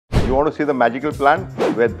you want to see the magical plant?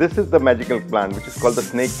 Where this is the magical plant, which is called the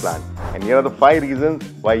snake plant. And here are the 5 reasons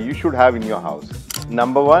why you should have in your house.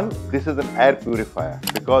 Number 1, this is an air purifier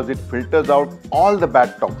because it filters out all the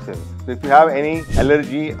bad toxins. So if you have any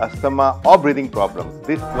allergy, asthma or breathing problems,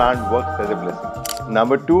 this plant works as a blessing.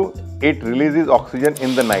 Number 2, it releases oxygen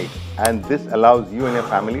in the night and this allows you and your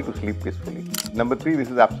family to sleep peacefully. Number 3, this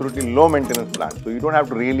is absolutely low maintenance plant. So you don't have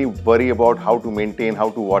to really worry about how to maintain, how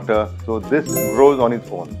to water. So this grows on its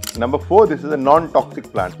own. Number 4, this is a non-toxic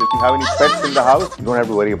plant. So if you have any pets in the house, you don't have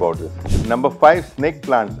to worry about this. Number 5, snake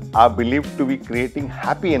plants are believed to be creating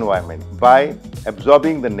happy environment by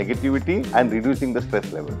absorbing the negativity and reducing the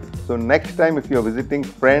stress level. So next time if you are visiting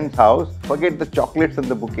friend's house, forget the chocolates and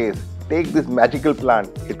the bouquets. Take this magical plant.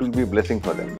 It will be a blessing for them.